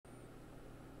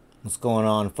What's going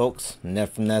on, folks?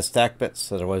 Ned from Ned's Tech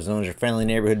Bits, otherwise known as your friendly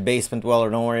neighborhood basement dweller.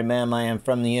 Don't worry, ma'am, I am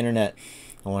from the internet.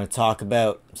 I want to talk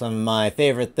about some of my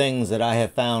favorite things that I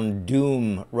have found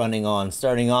Doom running on,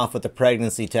 starting off with the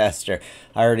pregnancy tester.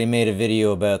 I already made a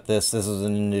video about this. This is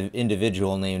an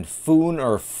individual named Foon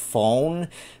or Phone.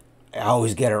 I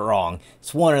always get it wrong.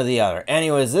 It's one or the other.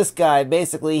 Anyways, this guy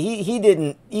basically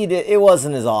it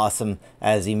wasn't as awesome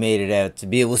as he made it out to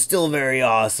be. It was still very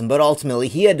awesome, but ultimately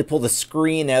he had to pull the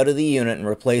screen out of the unit and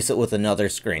replace it with another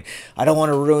screen. I don't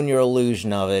want to ruin your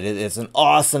illusion of it. It's an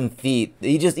awesome feat.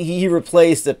 He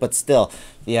replaced it, but still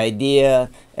the idea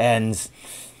and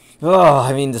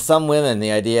I mean, to some women,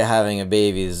 the idea of having a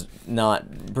baby is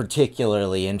not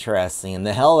particularly interesting, and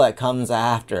the hell that comes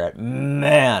after it,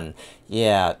 man,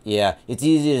 yeah, it's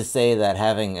easy to say that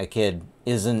having a kid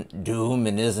isn't doom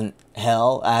and isn't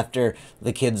hell after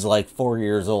the kid's like 4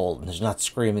 years old and is not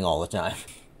screaming all the time.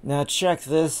 Now check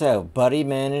this out. Buddy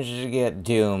managed to get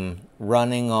Doom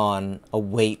running on a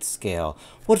weight scale.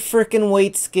 What frickin'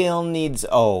 weight scale needs...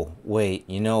 Oh, wait,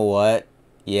 you know what?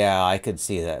 Yeah, I could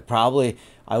see that. Probably,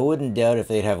 I wouldn't doubt if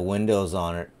they'd have Windows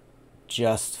on it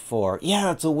just for...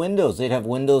 Yeah, it's a Windows. They'd have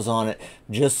Windows on it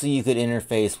just so you could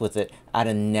interface with it at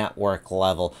a network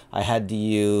level. I had to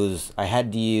use,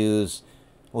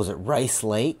 what was it, Rice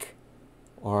Lake?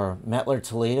 Or Metler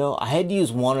Toledo? I had to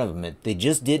use one of them. They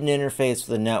just didn't interface with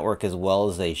the network as well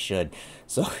as they should.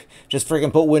 So, just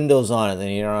freaking put Windows on it, then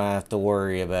you don't have to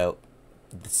worry about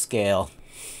the scale.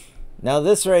 Now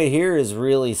this right here is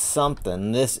really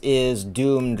something. This is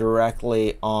Doom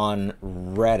directly on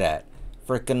Reddit.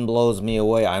 Frickin' blows me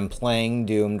away. I'm playing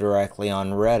Doom directly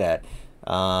on Reddit.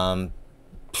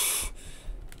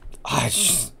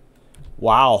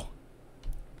 Wow.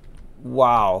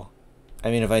 Wow. I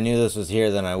mean, if I knew this was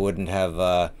here, then I wouldn't have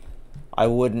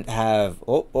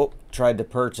tried to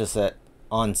purchase it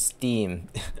on Steam.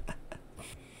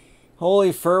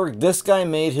 Holy ferg, this guy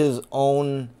made his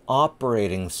own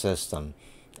operating system,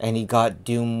 and he got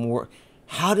Doom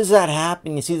How does that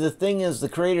happen? You see, the thing is, the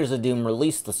creators of Doom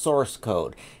released the source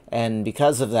code, and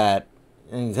because of that,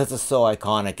 and because it's so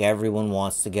iconic, everyone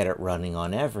wants to get it running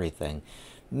on everything.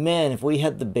 Man, if we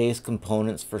had the base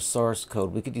components for source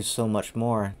code, we could do so much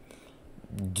more.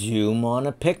 Doom on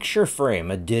a picture frame,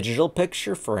 a digital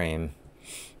picture frame.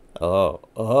 Oh.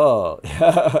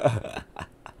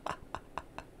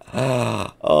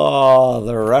 Oh,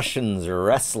 the Russians are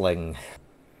wrestling.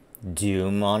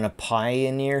 Doom on a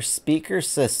Pioneer speaker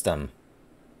system.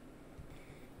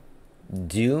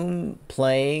 Doom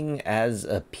playing as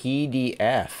a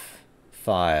PDF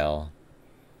file.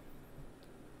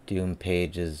 Doom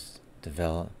pages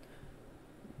developed.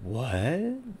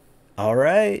 What?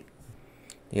 Alright.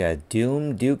 Yeah,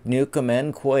 Doom, Duke Nukem,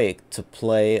 and Quake to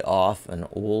play off an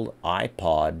old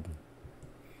iPod.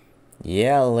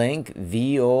 Yeah, Link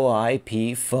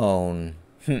VoIP phone.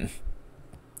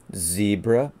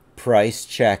 Zebra price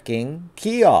checking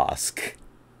kiosk.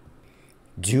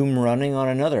 Doom running on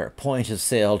another point of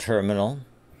sale terminal.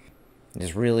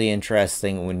 It's really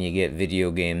interesting when you get video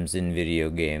games in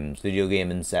video games. Video game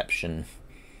inception.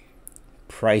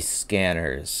 Price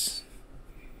scanners.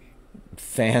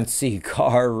 Fancy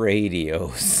car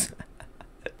radios.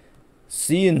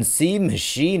 CNC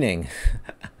machining.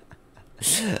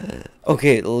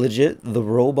 Okay, legit, the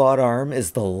robot arm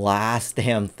is the last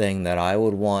damn thing that I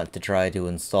would want to try to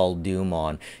install Doom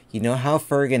on. You know how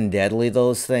friggin' deadly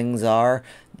those things are?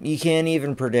 You can't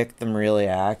even predict them really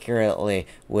accurately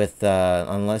with,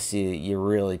 unless you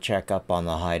really check up on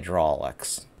the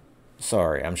hydraulics.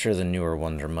 Sorry, I'm sure the newer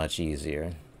ones are much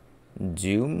easier.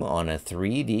 Doom on a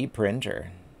 3D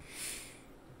printer.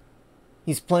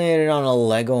 He's playing it on a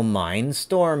Lego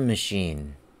Mindstorm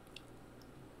machine.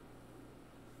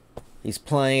 He's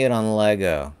playing it on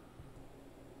Lego.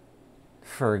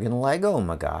 Friggin' Lego,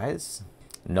 my guys.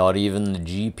 Not even the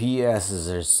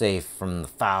GPSs are safe from the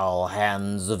foul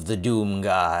hands of the Doom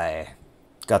guy.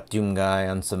 Got Doom guy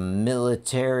on some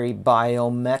military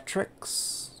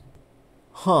biometrics.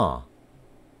 Huh.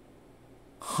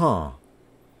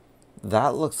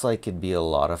 That looks like it'd be a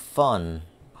lot of fun.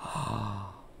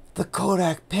 The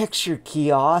Kodak picture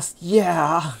kiosk,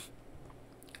 yeah!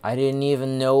 I didn't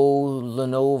even know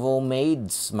Lenovo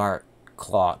made smart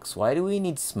clocks. Why do we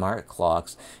need smart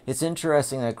clocks? It's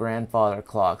interesting that grandfather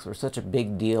clocks were such a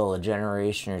big deal a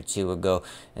generation or two ago,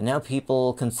 and now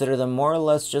people consider them more or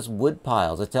less just wood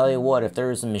piles. I tell you what, if there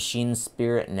was a machine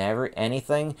spirit in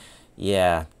anything,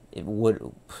 yeah, it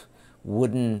would...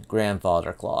 Wooden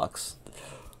grandfather clocks.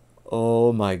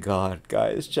 Oh my god,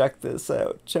 guys, check this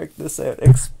out. Check this out.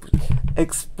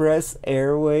 Express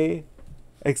Airway.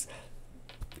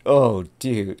 Oh,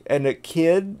 dude. And a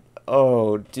kid.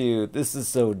 Oh, dude, this is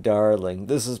so darling.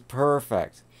 This is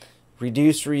perfect.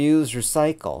 Reduce, reuse,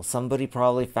 recycle. Somebody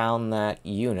probably found that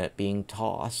unit being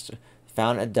tossed.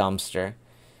 Found a dumpster.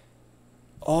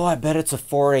 Oh, I bet it's a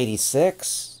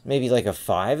 486. Maybe like a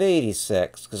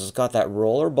 586. Because it's got that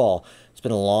roller ball. It's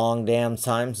been a long damn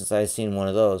time since I've seen one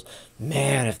of those.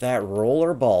 Man, if that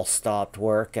roller ball stopped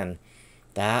working,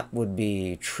 that would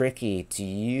be tricky to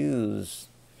use.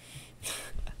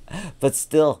 But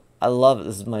still, I love it.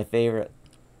 This is my favorite.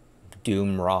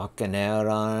 Doom rocking out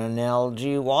on an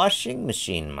LG washing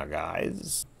machine, my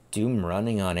guys. Doom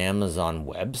running on Amazon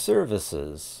Web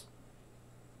Services.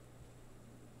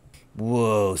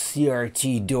 Whoa,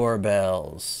 CRT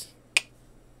doorbells.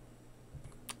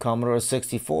 Commodore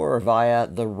 64 via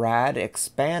the RAD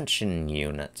expansion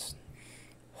unit.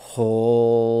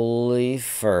 Holy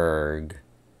ferg.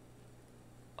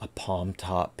 A palm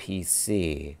top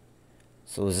PC.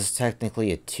 So is this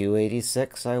technically a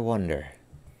 286, I wonder?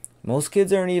 Most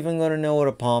kids aren't even going to know what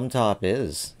a palm top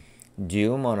is.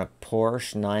 Doom on a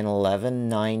Porsche 911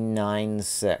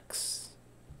 996.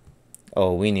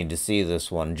 Oh, we need to see this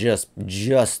one just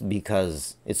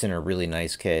because it's in a really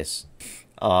nice case.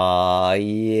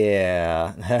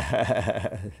 Yeah.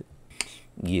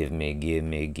 Give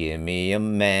me a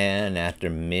man after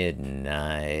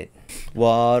midnight.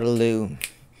 Waterloo.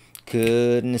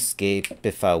 Couldn't escape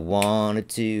if I wanted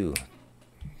to.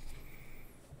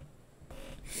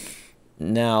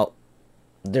 Now,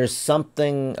 there's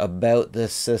something about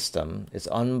this system. It's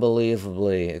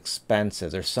unbelievably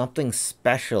expensive. There's something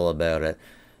special about it.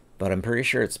 But I'm pretty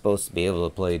sure it's supposed to be able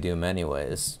to play Doom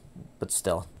anyways. But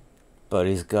still. But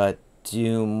he's got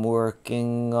Doom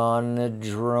working on a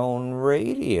drone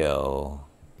radio.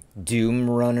 Doom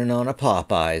running on a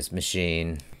Popeyes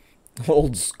machine.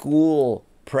 Old school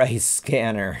price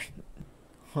scanner.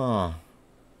 Huh.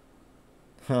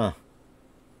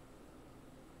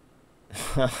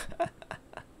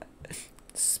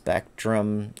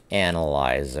 Spectrum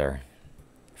analyzer.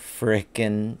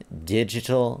 Frickin'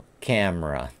 digital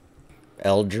camera.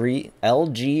 LG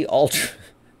Ultra.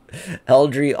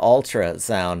 LG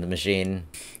ultrasound machine.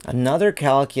 Another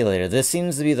calculator. This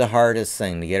seems to be the hardest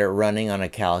thing, to get it running on a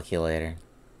calculator.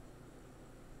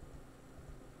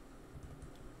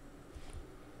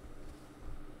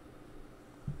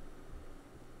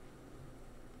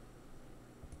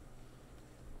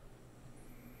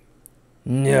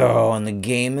 No, on the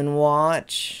Game &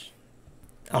 Watch?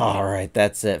 Alright,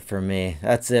 that's it for me.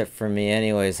 That's it for me.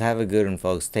 Anyways, have a good one,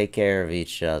 folks. Take care of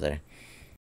each other.